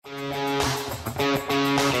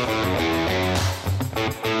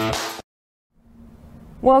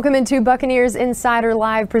Welcome into Buccaneers Insider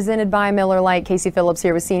Live, presented by Miller Lite. Casey Phillips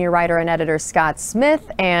here with senior writer and editor Scott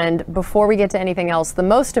Smith. And before we get to anything else, the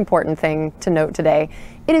most important thing to note today,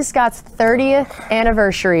 it is Scott's 30th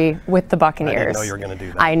anniversary with the Buccaneers. I didn't know you were going to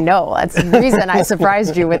do that. I know. That's the reason I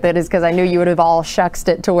surprised you with it, is because I knew you would have all shucksed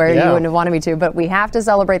it to where you wouldn't have wanted me to. But we have to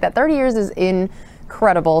celebrate that. 30 years is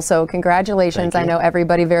incredible. So congratulations. I know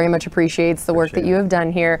everybody very much appreciates the work that you have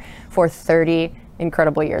done here for 30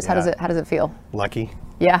 incredible years. How does it feel? Lucky.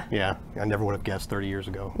 Yeah. Yeah. I never would have guessed 30 years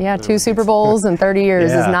ago. Yeah, 2 Super Bowls in 30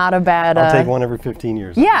 years is not a bad... I'll take one every 15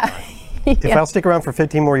 years. Yeah. If I'll stick around for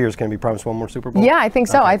 15 more years, can I be promised one more Super Bowl? Yeah, I think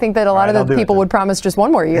so. Okay. I think that a lot of the people would promise just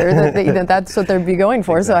one more year. That's what they'd be going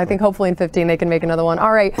for. Exactly. So I think hopefully in 15 they can make another one.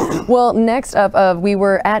 All right. Well, next up, we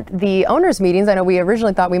were at the owners' meetings. I know we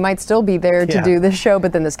originally thought we might still be there to do this show,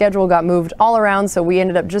 but then the schedule got moved all around, so we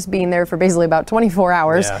ended up just being there for basically about 24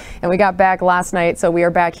 hours. Yeah. And we got back last night, so we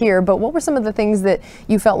are back here. But what were some of the things that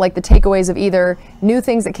you felt like the takeaways of either new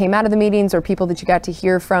things that came out of the meetings or people that you got to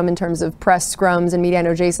hear from in terms of press scrums and media? I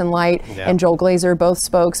know Jason Light and Joel Glazer both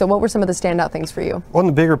spoke. So what were some of the standout things for you? Well, in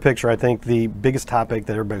the bigger picture, I think the biggest topic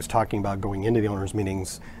that everybody was talking about going into the owners'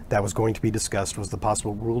 meetings that was going to be discussed was the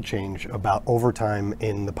possible rule change about overtime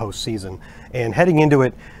in the postseason. And heading into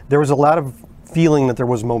it, there was a lot of feeling that there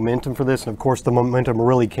was momentum for this, and of course the momentum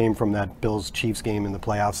really came from that Bills-Chiefs game in the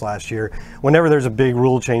playoffs last year. Whenever there's a big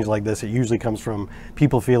rule change like this, it usually comes from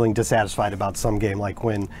people feeling dissatisfied about some game, like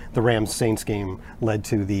when the Rams-Saints game led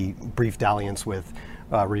to the brief dalliance with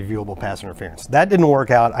reviewable pass interference. That didn't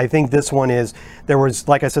work out. I think this one is, there was,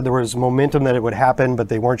 like I said, there was momentum that it would happen, but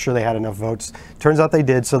they weren't sure they had enough votes. Turns out they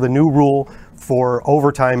did. So the new rule for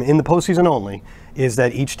overtime in the postseason only is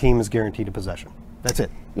that each team is guaranteed a possession. That's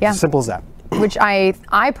it. Yeah. As simple as that. Which I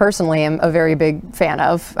personally am a very big fan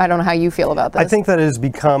of. I don't know how you feel about this. I think that it has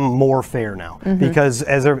become more fair now because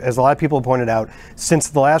as a lot of people have pointed out, since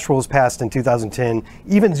the last rule was passed in 2010,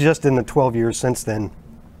 even just in the 12 years since then,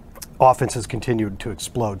 offense has continued to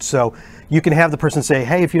explode. So you can have the person say,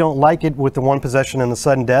 hey, if you don't like it with the one possession and the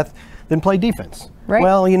sudden death, then play defense. Right.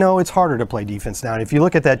 Well, you know, it's harder to play defense now. And if you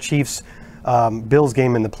look at that Chiefs-Bills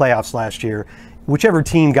game in the playoffs last year, whichever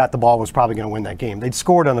team got the ball was probably going to win that game. They'd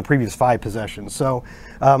scored on the previous 5 possessions. So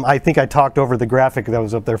I think I talked over the graphic that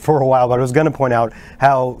was up there for a while, but I was going to point out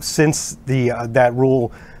how since that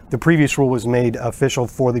rule, the previous rule was made official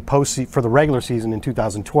for the regular season in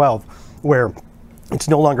 2012, where it's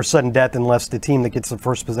no longer sudden death unless the team that gets the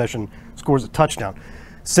first possession scores a touchdown.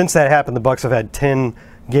 Since that happened, the Bucs have had 10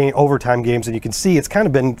 overtime games, and you can see it's kind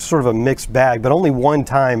of been sort of a mixed bag, but only one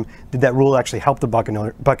time did that rule actually help the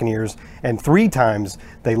Buccaneers, and 3 times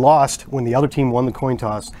they lost when the other team won the coin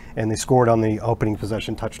toss and they scored on the opening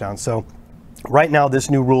possession touchdown. So right now,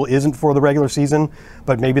 this new rule isn't for the regular season,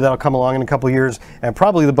 but maybe that'll come along in a couple of years, and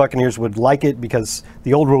probably the Buccaneers would like it because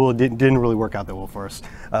the old rule didn't really work out that well for us.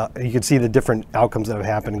 You can see the different outcomes that have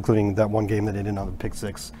happened, including that one game that ended on the pick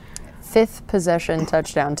 6. 5th possession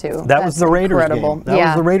touchdown too. That was the Raiders game. That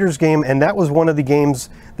was the Raiders game, and that was one of the games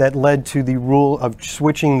that led to the rule of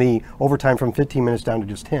switching the overtime from 15 minutes down to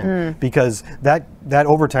just 10, because that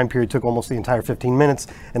overtime period took almost the entire 15 minutes,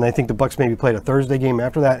 and I think the Bucs maybe played a Thursday game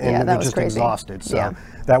after that, and they were just exhausted. So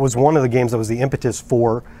that was one of the games that was the impetus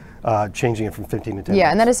for changing it from 15 to 10.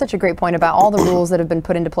 Yeah, and that is such a great point about all the rules that have been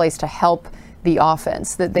put into place to help the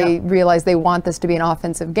offense, that they realize they want this to be an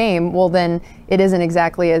offensive game. Well, then it isn't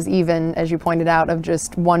exactly as even, as you pointed out, of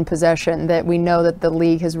just one possession, that we know that the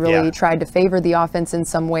league has really tried to favor the offense in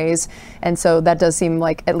some ways. And so that does seem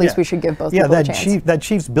like at least we should give both people a chance. That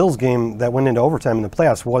Chiefs-Bills game that went into overtime in the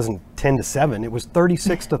playoffs wasn't 10-7. It was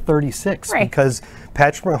 36-36 because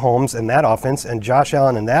Patrick Mahomes and that offense and Josh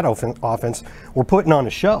Allen and that offense were putting on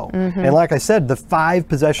a show. And like I said, the 5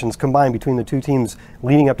 possessions combined between the 2 teams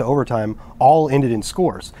leading up to overtime all ended in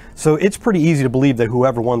scores. So it's pretty easy to believe that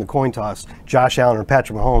whoever won the coin toss, Josh Allen or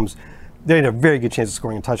Patrick Mahomes, they had a very good chance of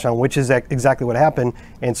scoring a touchdown, which is exactly what happened.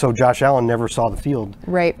 And so Josh Allen never saw the field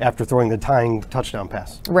after throwing the tying touchdown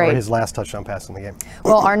pass, or his last touchdown pass in the game.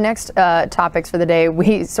 Well, our next topics for the day,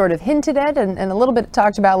 we sort of hinted at and a little bit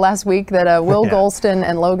talked about last week that Will Golston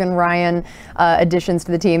and Logan Ryan additions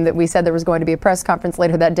to the team, that we said there was going to be a press conference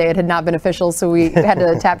later that day. It had not been official, so we had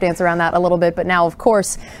to tap dance around that a little bit. But now, of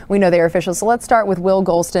course, we know they are official. So let's start with Will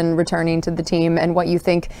Golston returning to the team and what you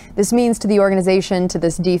think this means to the organization, to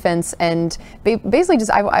this defense, and basically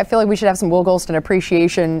just I feel like we should have some Will Golston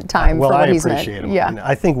appreciation time for what he's meant. Well, I appreciate him. Yeah. And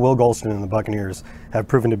I think Will Golston and the Buccaneers have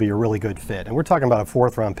proven to be a really good fit. And we're talking about a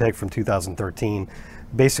 4th-round pick from 2013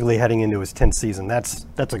 basically heading into his 10th season. That's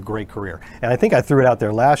a great career. And I think I threw it out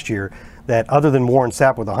there last year that other than Warren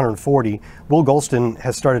Sapp with 140, Will Golston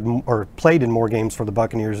has started or played in more games for the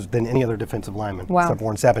Buccaneers than any other defensive lineman except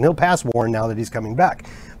Warren Sapp. And he'll pass Warren now that he's coming back.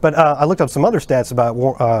 But I looked up some other stats about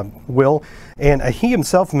Will, and he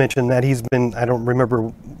himself mentioned that he's been, I don't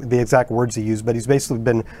remember the exact words he used, but he's basically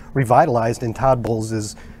been revitalized in Todd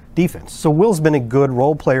Bowles' defense. So Will's been a good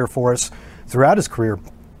role player for us throughout his career.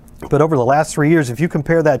 But over the last 3 years, if you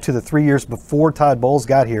compare that to the 3 years before Todd Bowles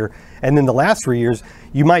got here, and then the last 3 years,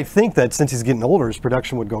 you might think that since he's getting older, his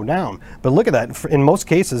production would go down. But look at that. In most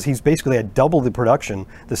cases, he's basically at double the production.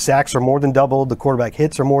 The sacks are more than doubled. The quarterback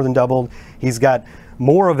hits are more than doubled. He's got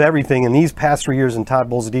more of everything in these past 3 years in Todd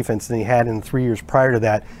Bowles' defense than he had in the 3 years prior to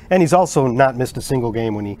that. And he's also not missed a single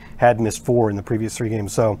game when he had missed 4 in the previous 3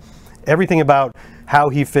 games. So everything about how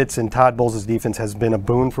he fits in Todd Bowles' defense has been a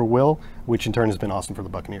boon for Will, which in turn has been awesome for the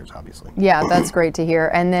Buccaneers, obviously. Yeah, that's great to hear.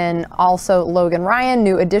 And then also Logan Ryan,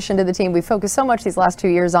 new addition to the team. We focused so much these last 2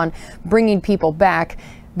 years on bringing people back.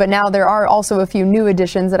 But now there are also a few new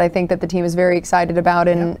additions that I think that the team is very excited about,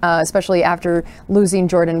 and especially after losing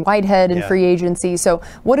Jordan Whitehead in free agency. So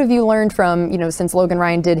what have you learned from, since Logan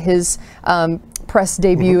Ryan did his press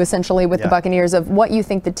debut essentially with the Buccaneers, of what you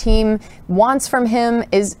think the team wants from him?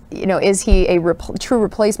 Is he a true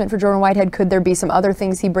replacement for Jordan Whitehead? Could there be some other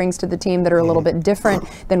things he brings to the team that are a little bit different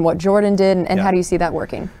than what Jordan did? And how do you see that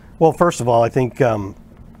working? Well, first of all, I think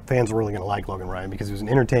fans are really going to like Logan Ryan because he was an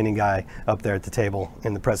entertaining guy up there at the table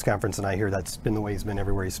in the press conference, and I hear that's been the way he's been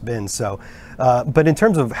everywhere he's been. So, but in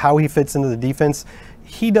terms of how he fits into the defense,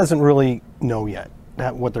 he doesn't really know yet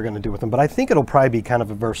what they're going to do with him. But I think it'll probably be kind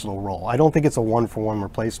of a versatile role. I don't think it's a one-for-one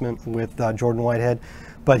replacement with Jordan Whitehead,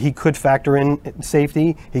 but he could factor in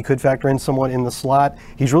safety. He could factor in someone in the slot.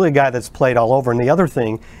 He's really a guy that's played all over. And the other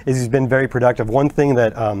thing is he's been very productive. One thing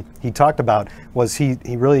that he talked about was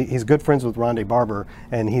he's good friends with Rondé Barber,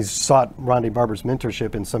 and he's sought Rondé Barber's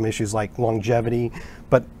mentorship in some issues like longevity.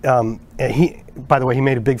 But by the way, he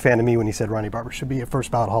made a big fan of me when he said Rondé Barber should be a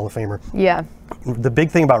first ballot Hall of Famer. Yeah. The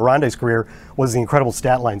big thing about Rondé's career was the incredible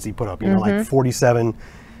stat lines he put up. Like 47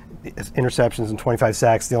 interceptions and 25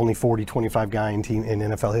 sacks, the only 40-25 guy in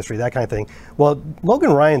NFL history, that kind of thing. Well,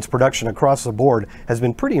 Logan Ryan's production across the board has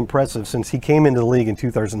been pretty impressive since he came into the league in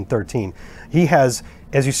 2013. He has,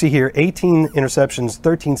 as you see here, 18 interceptions,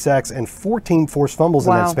 13 sacks, and 14 forced fumbles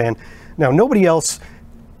in that span. Now, nobody else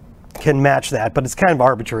can match that, but it's kind of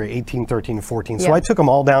arbitrary, 18, 13, and 14. So I took them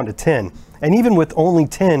all down to 10. And even with only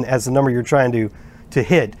 10 as the number you're trying to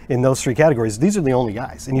hit in those 3 categories, these are the only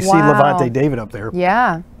guys. And you see Levante David up there.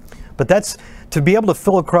 Yeah. But that's to be able to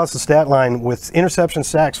fill across the stat line with interception,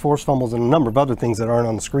 sacks, forced fumbles, and a number of other things that aren't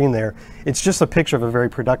on the screen there. It's just a picture of a very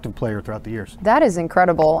productive player throughout the years. That is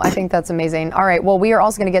incredible. I think that's amazing. All right. Well, we are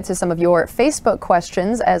also going to get to some of your Facebook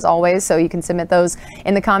questions, as always, so you can submit those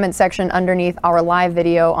in the comment section underneath our live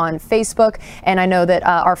video on Facebook. And I know that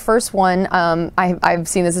our first one, I've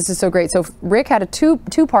seen this. This is so great. So Rick had a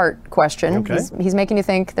two-part question. Okay. He's making you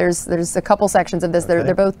think. There's a couple sections of this. Okay.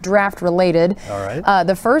 They're both draft related. All right.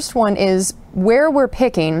 The first one is where we're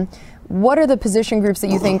picking. What are the position groups that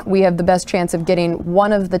you think we have the best chance of getting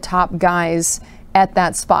one of the top guys at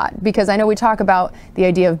that spot? Because I know we talk about the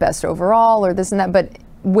idea of best overall or this and that, but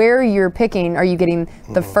where you're picking, are you getting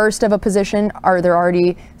the first of a position? Are there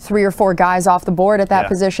already 3 or 4 guys off the board at that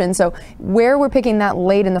position? So where we're picking that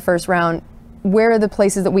late in the first round, where are the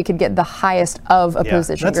places that we could get the highest of a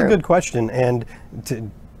position that's group? A good question. And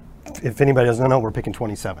if anybody doesn't know, we're picking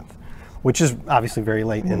 27th. Which is obviously very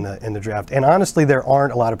late in the draft. And honestly, there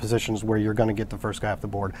aren't a lot of positions where you're going to get the first guy off the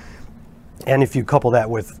board. And if you couple that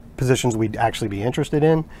with positions we'd actually be interested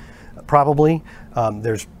in, probably,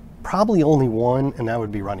 there's probably only one, and that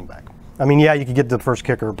would be running back. I mean, yeah, you could get the first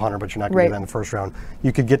kicker or punter, but you're not going to get that in the first round.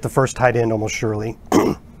 You could get the first tight end almost surely.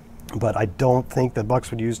 But I don't think the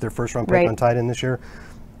Bucs would use their first round pick on tight end this year.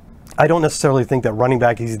 I don't necessarily think that running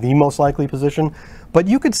back is the most likely position, but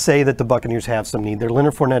you could say that the Buccaneers have some need. Their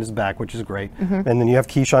Leonard Fournette is back, which is great, and then you have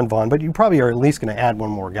Keyshawn Vaughn, but you probably are at least going to add one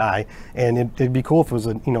more guy, and it'd be cool if it was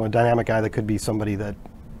a dynamic guy that could be somebody that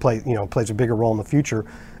plays a bigger role in the future,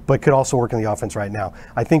 but could also work in the offense right now.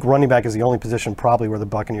 I think running back is the only position probably where the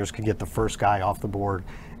Buccaneers could get the first guy off the board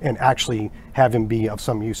and actually have him be of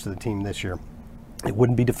some use to the team this year. It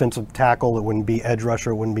wouldn't be defensive tackle, it wouldn't be edge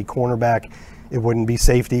rusher, it wouldn't be cornerback. It wouldn't be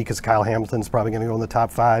safety because Kyle Hamilton's probably going to go in the top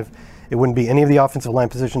 5. It wouldn't be any of the offensive line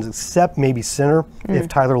positions except maybe center if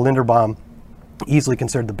Tyler Linderbaum, easily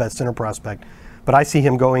considered the best center prospect. But I see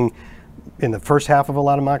him going in the first half of a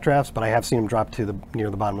lot of mock drafts, but I have seen him drop to near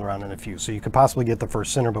the bottom of the round in a few. So you could possibly get the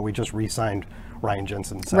first center, but we just re-signed Ryan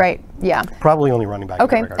Jensen. Right, yeah. Probably only running back.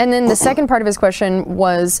 Okay, and then the second part of his question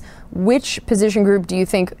was, which position group do you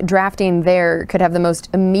think drafting there could have the most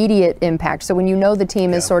immediate impact? So when you know the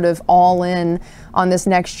team is sort of all in on this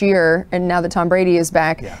next year, and now that Tom Brady is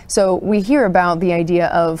back, so we hear about the idea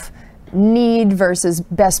of need versus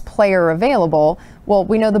best player available. Well,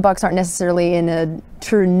 we know the Bucs aren't necessarily in a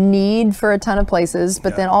true need for a ton of places,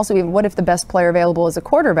 but then also, even what if the best player available is a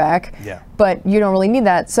quarterback, but you don't really need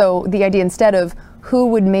that? So the idea instead of who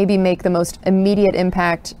would maybe make the most immediate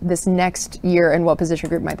impact this next year, and what position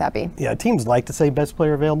group might that be? Yeah, teams like to say best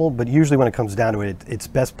player available, but usually when it comes down to it, it's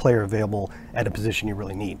best player available at a position you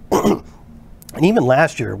really need. And even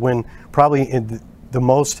last year, when probably in the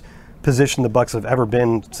most position the Bucs have ever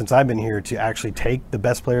been since I've been here to actually take the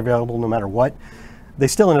best player available no matter what, they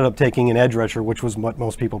still ended up taking an edge rusher, which was what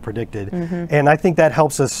most people predicted. And I think that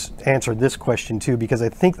helps us answer this question too, because I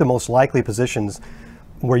think the most likely positions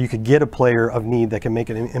where you could get a player of need that can make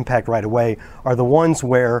an impact right away are the ones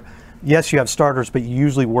where, yes, you have starters, but you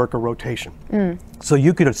usually work a rotation. So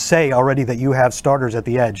you could say already that you have starters at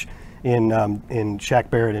the edge in Shaq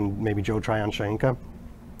Barrett and maybe Joe Tryon-Shoyinka.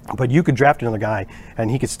 But you could draft another guy, and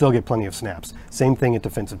he could still get plenty of snaps. Same thing at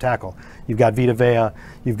defensive tackle. You've got Vita Vea,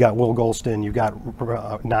 you've got Will Golston, you've got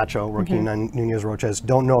Nacho, Joaquin Nunez-Roches.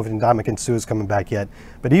 Don't know if Ndamukong Suh is coming back yet,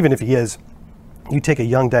 but even if he is, you take a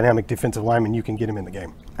young, dynamic defensive lineman, you can get him in the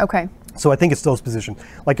game. Okay. So I think it's those positions.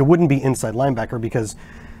 Like, it wouldn't be inside linebacker because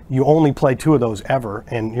you only play 2 of those ever,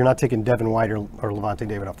 and you're not taking Devin White or Levante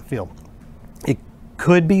David off the field. It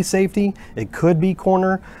could be safety, it could be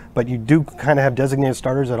corner, but you do kind of have designated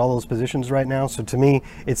starters at all those positions right now. So to me,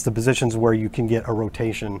 it's the positions where you can get a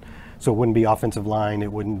rotation. So it wouldn't be offensive line,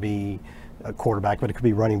 it wouldn't be a quarterback, but it could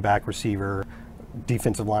be running back, receiver,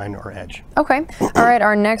 defensive line, or edge. Okay. All right,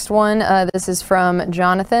 our next one, this is from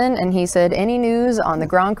Jonathan, and he said, any news on the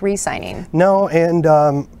Gronk re-signing? No, and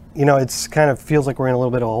you know, it's kind of feels like we're in a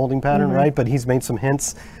little bit of a holding pattern, right? But he's made some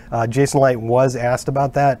hints. Jason Light was asked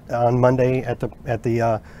about that on Monday at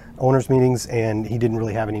the owners meetings, and he didn't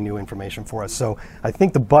really have any new information for us. So I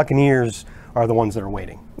think the Buccaneers are the ones that are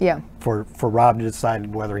waiting. For Rob to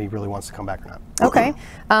decide whether he really wants to come back or not. Okay.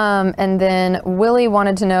 And then Willie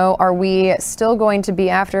wanted to know, are we still going to be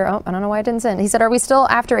after, I don't know why I didn't send. He said, are we still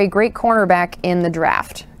after a great cornerback in the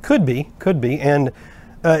draft? Could be. And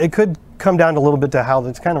it could come down a little bit to how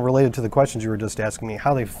it's kind of related to the questions you were just asking me,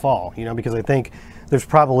 how they fall, you know, because I think there's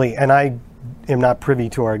probably, and I am not privy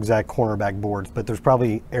to our exact cornerback boards, but there's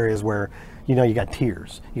probably areas where, you know, you got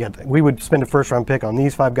tiers. We would spend a first-round pick on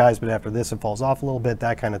these 5 guys, but after this it falls off a little bit,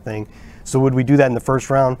 that kind of thing. So would we do that in the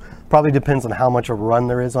first round? Probably depends on how much of a run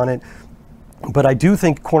there is on it. But I do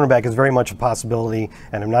think cornerback is very much a possibility,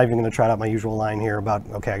 and I'm not even going to try out my usual line here about,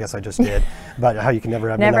 okay, I guess I just did, about how you can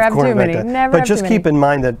never have enough cornerback. But just keep in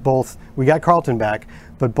mind that we got Carlton back,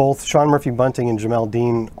 but both Sean Murphy-Bunting and Jamel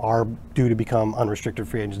Dean are due to become unrestricted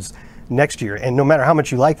free agents next year. And no matter how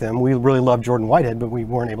much you like them, we really love Jordan Whitehead, but we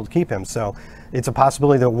weren't able to keep him. So it's a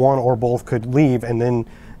possibility that one or both could leave, and then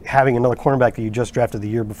having another cornerback that you just drafted the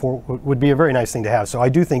year before would be a very nice thing to have. So I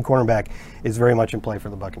do think cornerback is very much in play for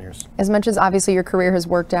the Buccaneers. As much as obviously your career has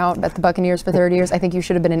worked out at the Buccaneers for 30 years, I think you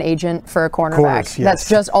should have been an agent for a cornerback. Course, yes. That's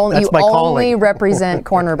just only, you only represent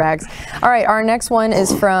cornerbacks. All right, our next one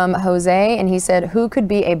is from Jose, and he said, who could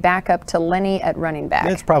be a backup to Lenny at running back?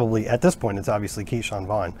 It's probably, at this point, it's obviously Keyshawn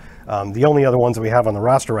Vaughn. The only other ones that we have on the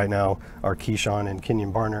roster right now are Keyshawn and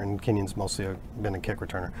Kenyon Barner, and Kenyon's mostly been a kick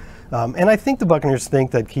returner. And I think the Buccaneers think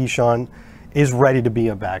that Keyshawn is ready to be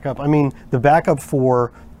a backup. I mean, the backup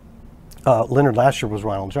for Leonard last year was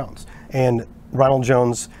Ronald Jones. And Ronald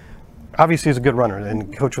Jones obviously is a good runner,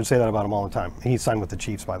 and Coach would say that about him all the time. He signed with the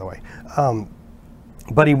Chiefs, by the way.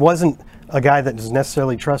 But he wasn't a guy that was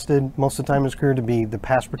necessarily trusted most of the time in his career to be the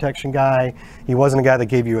pass protection guy. He wasn't a guy that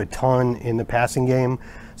gave you a ton in the passing game.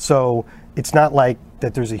 So it's not like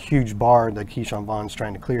that there's a huge bar that Keyshawn Vaughn's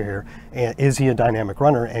trying to clear here. And is he a dynamic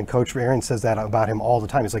runner? And Coach Aaron says that about him all the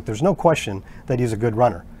time. He's like, there's no question that he's a good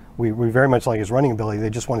runner. We very much like his running ability. They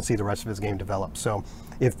just want to see the rest of his game develop. So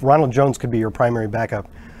if Ronald Jones could be your primary backup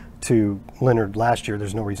to Leonard last year,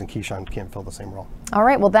 there's no reason Keyshawn can't fill the same role. All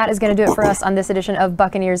right, well, that is going to do it for us on this edition of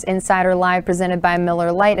Buccaneers Insider Live, presented by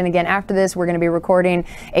Miller Lite. And again, after this, we're going to be recording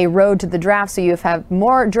a road to the draft. So you have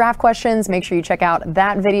more draft questions, make sure you check out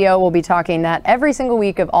that video. We'll be talking that every single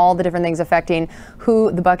week of all the different things affecting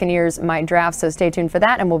who the Buccaneers might draft. So stay tuned for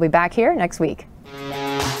that, and we'll be back here next week.